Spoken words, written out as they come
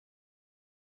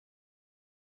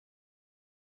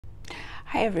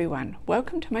Hi everyone,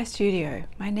 welcome to my studio.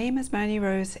 My name is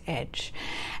Marney-Rose Edge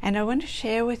and I want to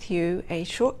share with you a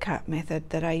shortcut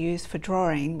method that I use for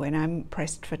drawing when I'm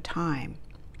pressed for time.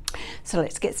 So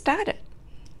let's get started.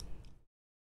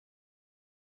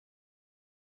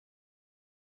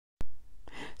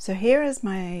 So here is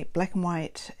my black and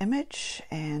white image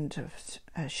and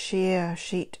a sheer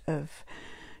sheet of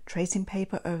tracing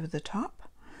paper over the top.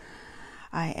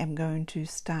 I am going to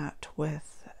start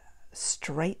with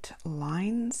straight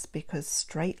lines because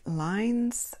straight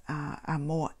lines are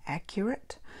more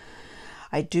accurate.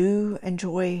 I do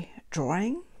enjoy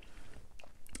drawing,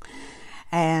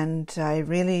 and I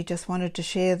really just wanted to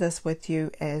share this with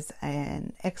you as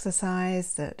an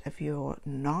exercise that if you're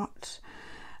not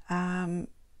if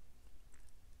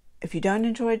you don't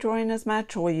enjoy drawing as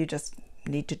much, or you just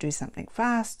need to do something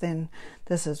fast, then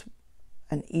this is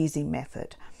an easy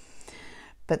method.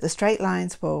 But the straight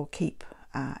lines will keep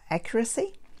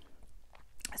accuracy.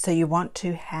 So you want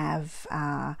to have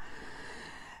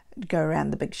go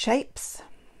around the big shapes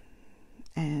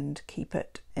and keep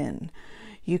it in.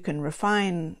 You can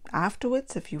refine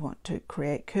afterwards if you want to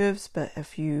create curves, but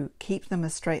if you keep them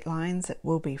as straight lines, it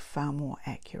will be far more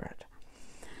accurate.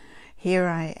 Here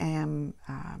I am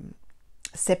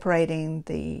separating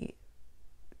the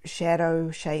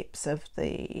shadow shapes of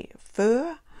the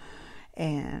fur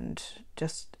and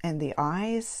the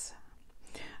eyes.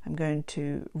 I'm going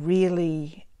to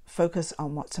really focus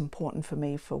on what's important for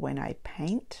me for when I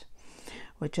paint,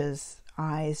 which is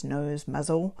eyes, nose,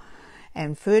 muzzle,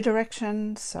 and fur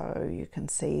direction. So you can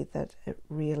see that it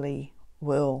really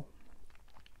will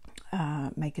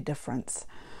make a difference.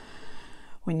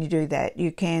 When you do that,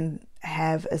 you can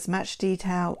have as much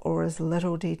detail or as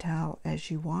little detail as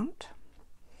you want.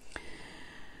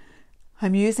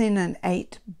 I'm using an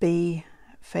 8B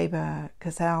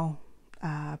Faber-Castell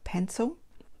pencil,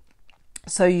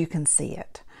 so you can see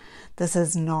it. This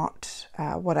is not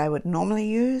what I would normally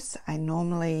use. I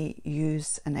normally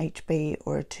use an HB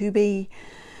or a 2B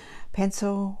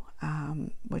pencil,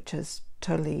 which is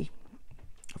totally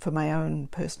for my own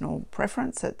personal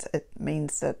preference. It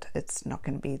means that it's not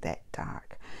going to be that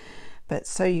dark. But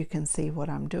so you can see what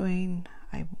I'm doing,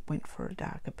 I went for a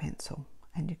darker pencil.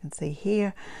 And you can see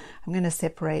here, I'm going to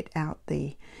separate out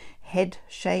the head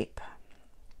shape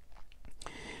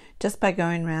just by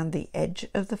going around the edge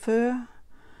of the fur,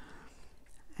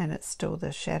 and it's still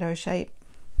the shadow shape,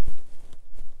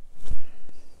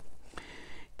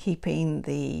 keeping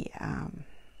the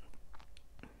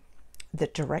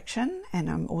direction. And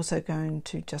I'm also going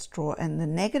to just draw in the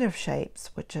negative shapes,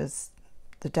 which is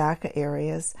the darker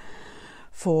areas,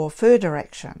 for fur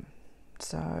direction.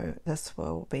 So this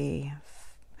will be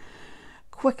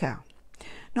quicker.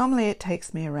 Normally it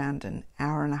takes me around an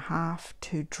hour and a half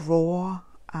to draw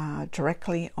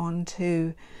directly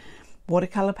onto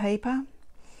watercolor paper,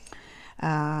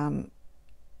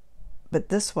 but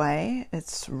this way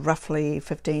it's roughly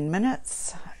 15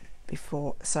 minutes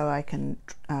before, so I can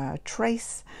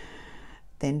trace,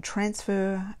 then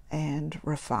transfer and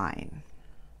refine.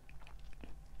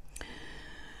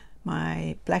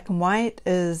 My black and white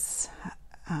is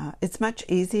it's much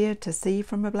easier to see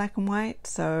from a black and white,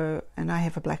 so, and I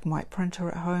have a black and white printer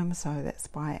at home, so that's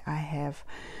why I have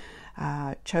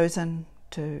chosen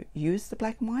to use the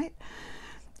black and white.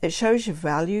 It shows you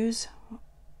values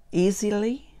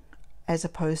easily, as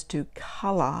opposed to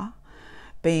color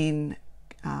being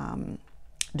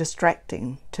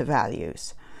distracting to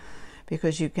values,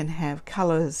 because you can have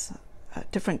colors,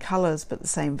 different colors, but the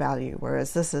same value,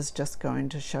 whereas this is just going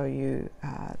to show you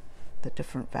the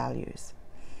different values.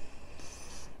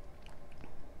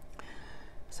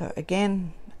 So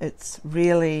again, it's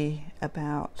really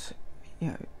about,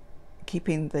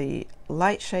 keeping the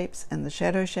light shapes and the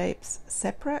shadow shapes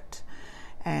separate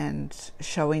and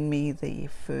showing me the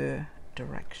fur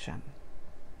direction.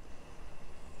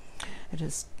 It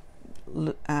is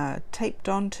taped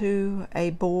onto a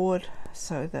board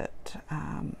so that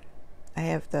I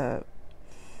have the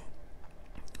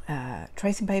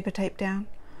tracing paper taped down.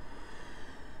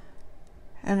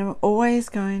 And I'm always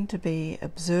going to be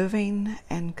observing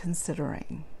and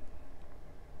considering.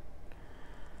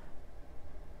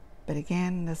 But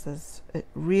again, it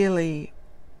really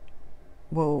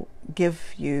will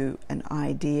give you an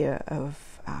idea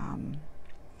of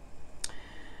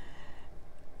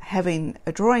having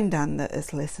a drawing done that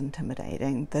is less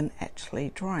intimidating than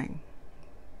actually drawing.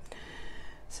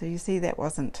 So you see that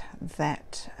wasn't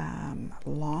that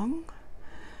long.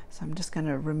 So I'm just going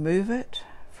to remove it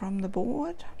from the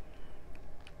board.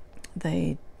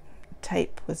 The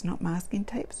tape was not masking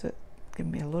tape, so it gave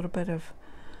me a little bit of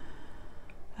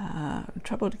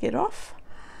trouble to get off.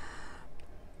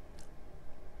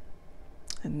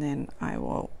 And then I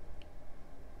will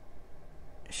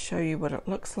show you what it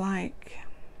looks like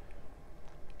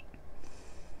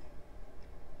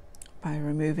by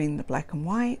removing the black and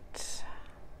white.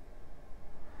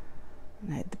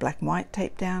 And I had the black and white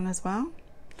tape down as well.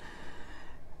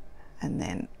 And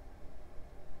then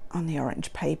on the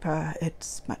orange paper,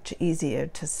 it's much easier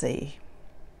to see.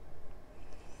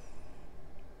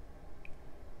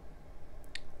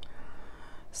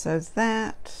 So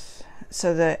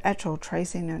the actual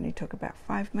tracing only took about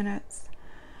 5 minutes.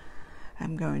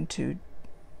 I'm going to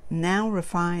now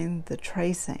refine the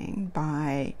tracing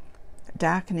by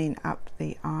darkening up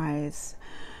the eyes,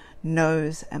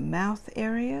 nose and mouth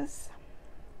areas,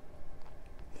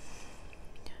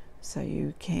 so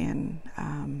you can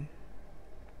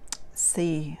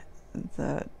see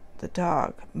the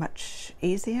dog much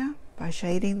easier by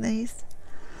shading these.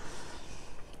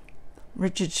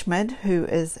 Richard Schmid, who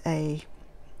is a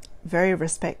very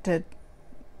respected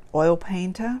oil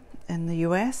painter in the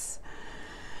US,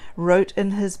 wrote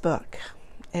in his book,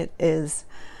 it is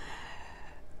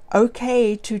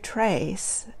okay to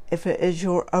trace if it is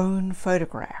your own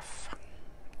photograph,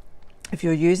 if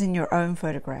you're using your own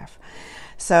photograph.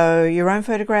 So your own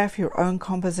photograph, your own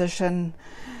composition,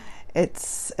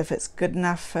 if it's good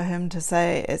enough for him to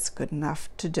say, it's good enough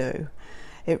to do.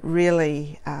 It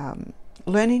really,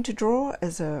 learning to draw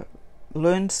is a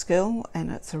learned skill,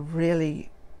 and it's a really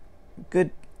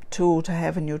good tool to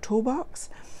have in your toolbox.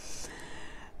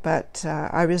 But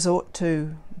I resort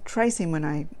to tracing when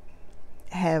I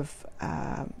have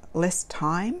less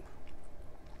time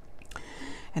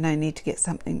and I need to get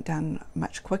something done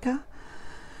much quicker.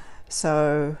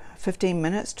 So 15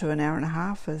 minutes to an hour and a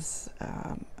half is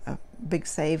a big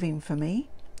saving for me,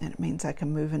 and it means I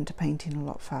can move into painting a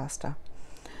lot faster.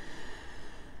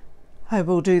 I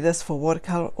will do this for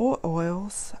watercolor or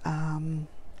oils.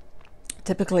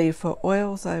 Typically for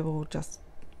oils I will just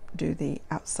do the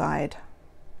outside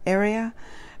area,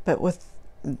 but with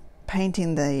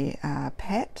painting the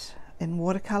pet in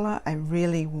watercolor, I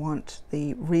really want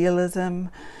the realism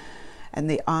and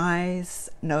the eyes,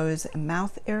 nose and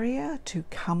mouth area to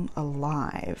come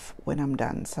alive when I'm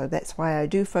done. So that's why I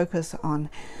do focus on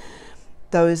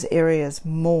those areas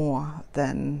more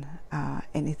than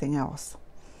anything else.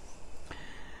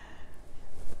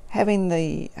 Having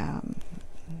the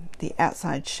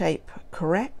outside shape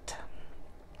correct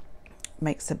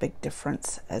makes a big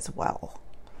difference as well.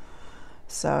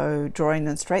 So drawing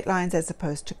in straight lines as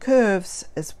opposed to curves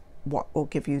is what will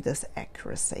give you this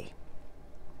accuracy.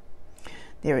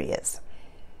 There he is.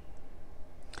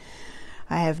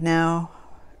 I have now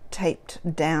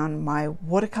taped down my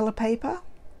watercolor paper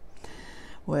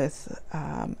with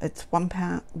it's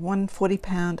 140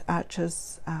 pound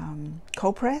Arches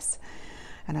cold press,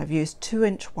 and I've used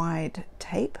 2-inch wide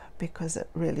tape because it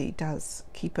really does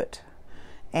keep it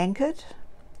anchored.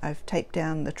 I've taped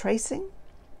down the tracing.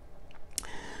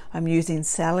 I'm using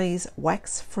Sally's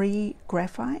wax-free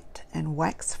graphite, and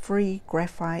wax-free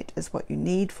graphite is what you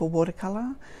need for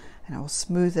watercolor, and I'll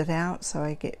smooth it out so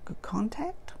I get good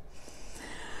contact.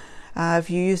 If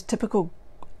you use typical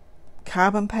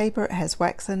carbon paper, it has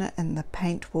wax in it and the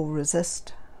paint will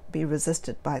be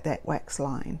resisted by that wax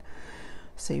line.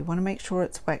 So you want to make sure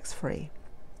it's wax-free.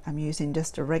 I'm using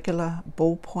just a regular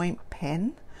ballpoint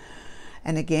pen,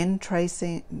 and again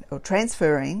tracing or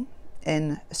transferring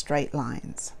in straight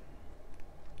lines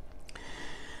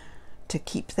to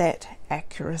keep that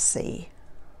accuracy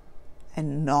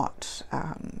and not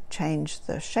change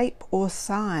the shape or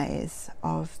size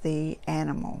of the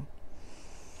animal.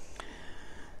 It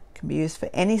can be used for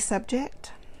any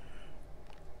subject.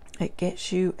 It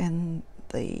gets you in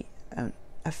the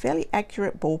a fairly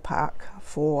accurate ballpark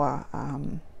for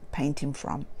painting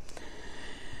from.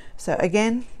 So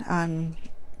again, I'm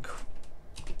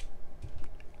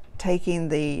taking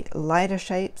the lighter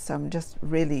shapes. I'm just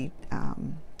really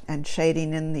and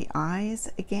shading in the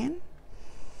eyes again.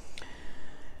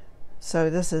 So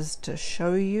this is to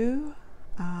show you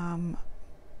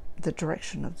the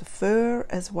direction of the fur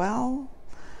as well,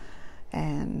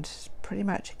 and pretty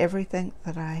much everything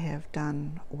that I have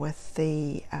done with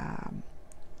the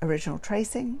original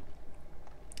tracing,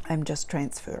 I'm just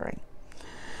transferring,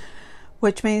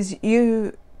 which means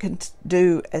you can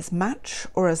do as much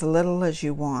or as little as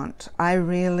you want. I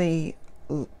really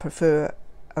prefer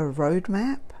a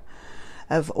roadmap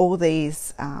of all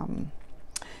these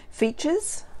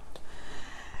features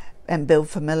and build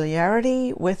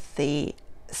familiarity with the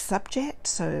subject,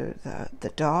 so the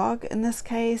dog in this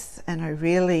case, and I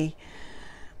really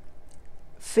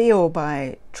feel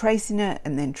by tracing it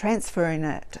and then transferring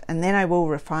it, and then I will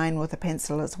refine with a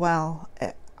pencil as well.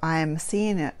 I am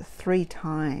seeing it 3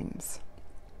 times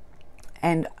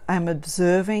and I'm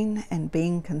observing and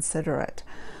being considerate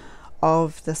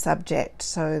of the subject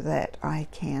so that I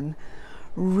can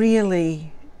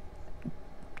really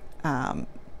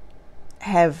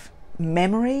have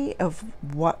memory of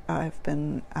what I've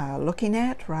been looking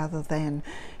at, rather than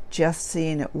just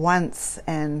seeing it once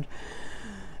and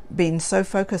being so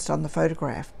focused on the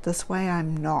photograph. This way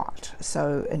I'm not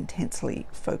so intensely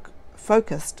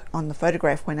focused on the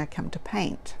photograph when I come to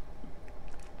paint,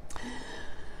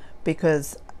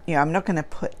 because I'm not going to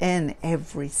put in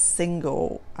every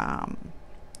single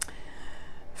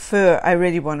fur. I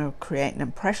really want to create an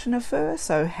impression of fur,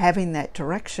 so having that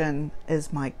direction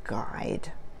is my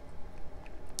guide.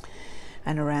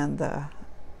 And around the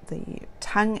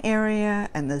tongue area,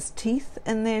 and there's teeth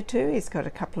in there too. He's got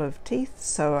a couple of teeth,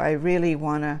 so I really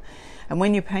want to, and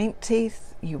when you paint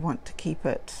teeth, you want to keep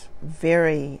it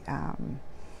very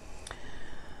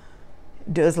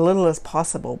do as little as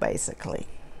possible, basically,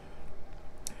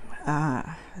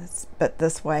 but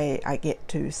this way I get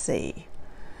to see.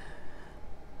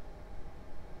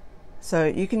 So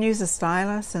you can use a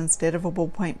stylus instead of a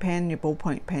ballpoint pen. Your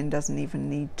ballpoint pen doesn't even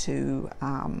need to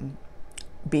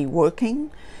be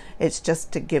working. It's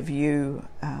just to give you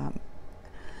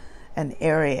an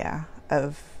area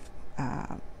of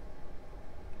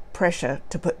pressure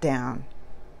to put down.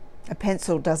 A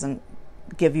pencil doesn't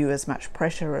give you as much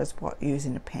pressure as what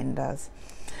using a pen does.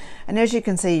 And as you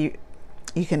can see,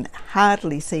 you can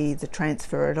hardly see the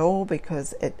transfer at all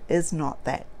because it is not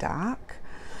that dark.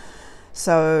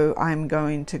 So I'm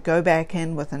going to go back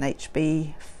in with an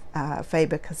HB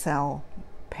Faber-Castell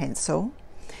pencil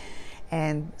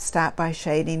and start by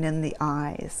shading in the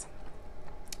eyes.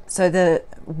 So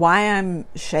why I'm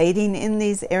shading in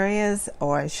these areas,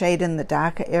 or I shade in the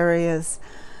darker areas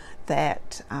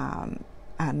that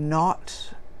are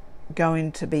not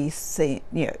going to be seen,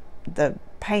 the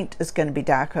paint is going to be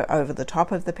darker over the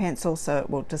top of the pencil, so it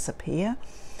will disappear.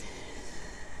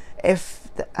 If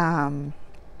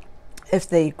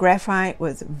the graphite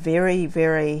was very,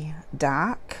 very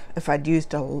dark, if I'd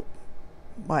used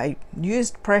I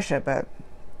used pressure, but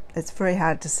it's very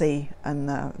hard to see in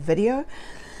the video,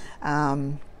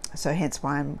 so hence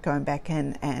why I'm going back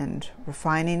in and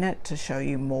refining it to show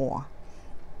you more,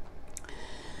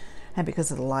 and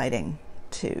because of the lighting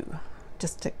too,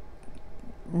 just to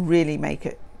really make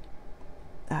it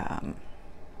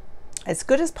as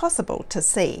good as possible to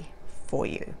see for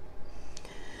you.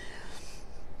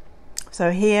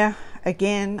 So here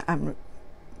again I'm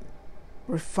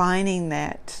refining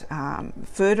that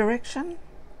fur direction,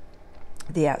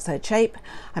 the outside shape.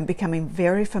 I'm becoming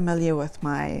very familiar with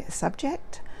my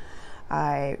subject.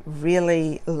 I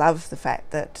really love the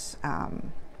fact that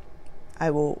I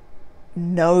will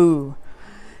know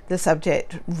the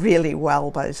subject really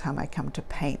well by the time I come to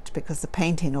paint, because the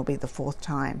painting will be the fourth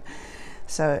time.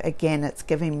 So again, it's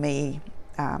giving me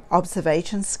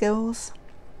observation skills.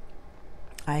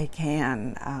 I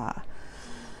can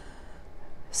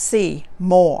see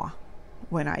more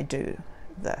when I do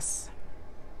this.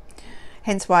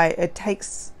 Hence why it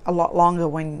takes a lot longer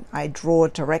when I draw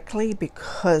directly,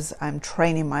 because I'm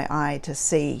training my eye to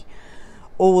see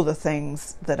all the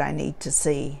things that I need to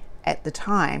see at the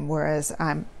time, whereas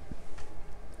I'm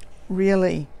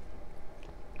really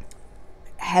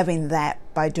having that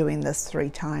by doing this 3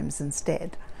 times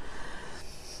instead.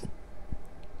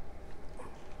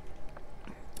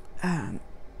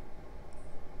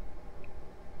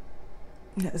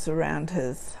 It's around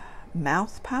his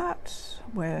mouth part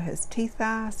where his teeth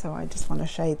are, so I just want to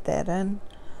shade that in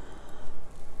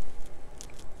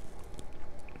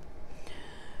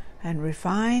and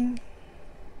refine.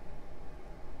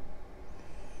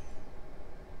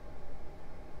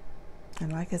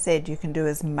 And like I said, you can do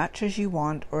as much as you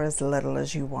want or as little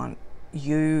as you want.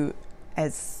 You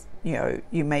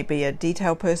may be a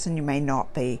detail person, you may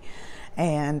not be,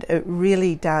 and it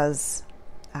really does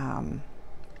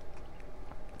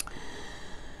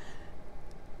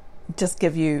just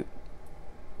give you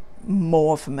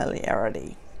more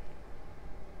familiarity.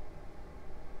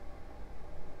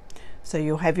 So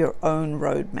you'll have your own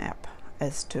roadmap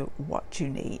as to what you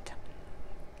need.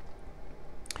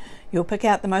 You'll pick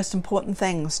out the most important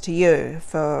things to you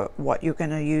for what you're going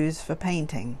to use for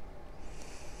painting.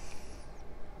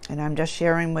 And I'm just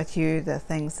sharing with you the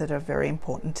things that are very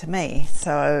important to me,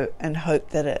 so in hope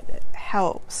that it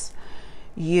helps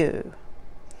you.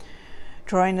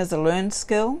 Drawing is a learned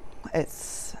skill.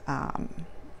 It's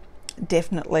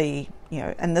definitely,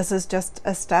 and this is just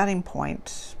a starting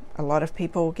point. A lot of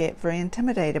people get very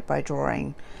intimidated by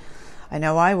drawing. I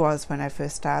know I was when I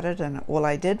first started, and all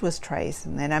I did was trace,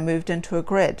 and then I moved into a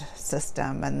grid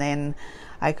system, and then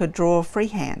I could draw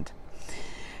freehand.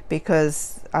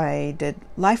 because I did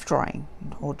life drawing,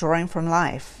 or drawing from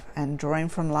life, and drawing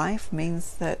from life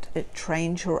means that it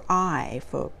trains your eye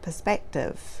for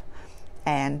perspective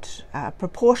and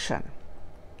proportion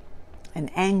and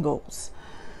angles,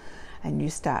 and you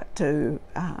start to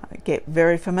get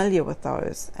very familiar with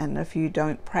those. And if you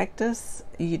don't practice,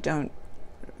 you don't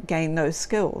gain those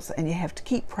skills, and you have to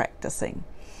keep practicing.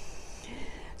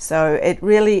 So it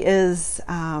really is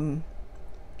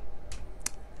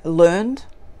learned.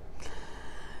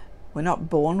 We're not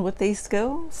born with these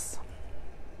skills.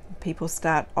 People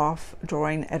start off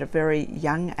drawing at a very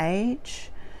young age,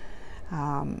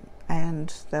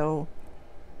 and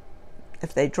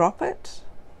if they drop it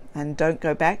and don't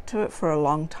go back to it for a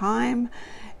long time,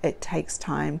 it takes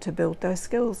time to build those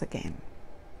skills again.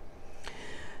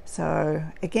 So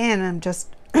again, I'm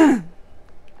just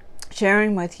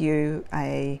sharing with you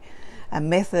a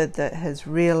method that has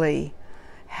really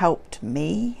helped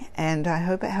me, and I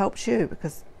hope it helps you,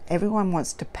 because everyone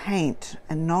wants to paint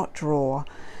and not draw.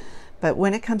 But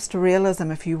when it comes to realism,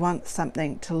 if you want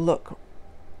something to look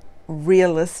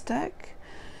realistic,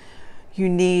 you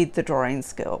need the drawing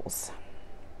skills.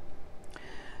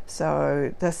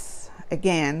 So this,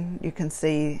 again, you can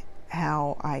see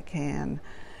how I can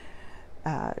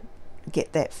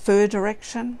get that fur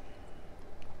direction.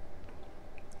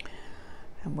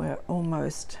 And we're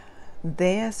almost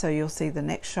there, so you'll see the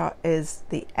next shot is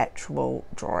the actual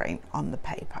drawing on the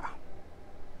paper.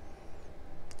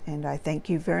 And I thank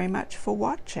you very much for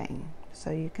watching. So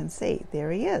you can see,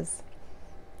 there he is.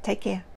 Take care.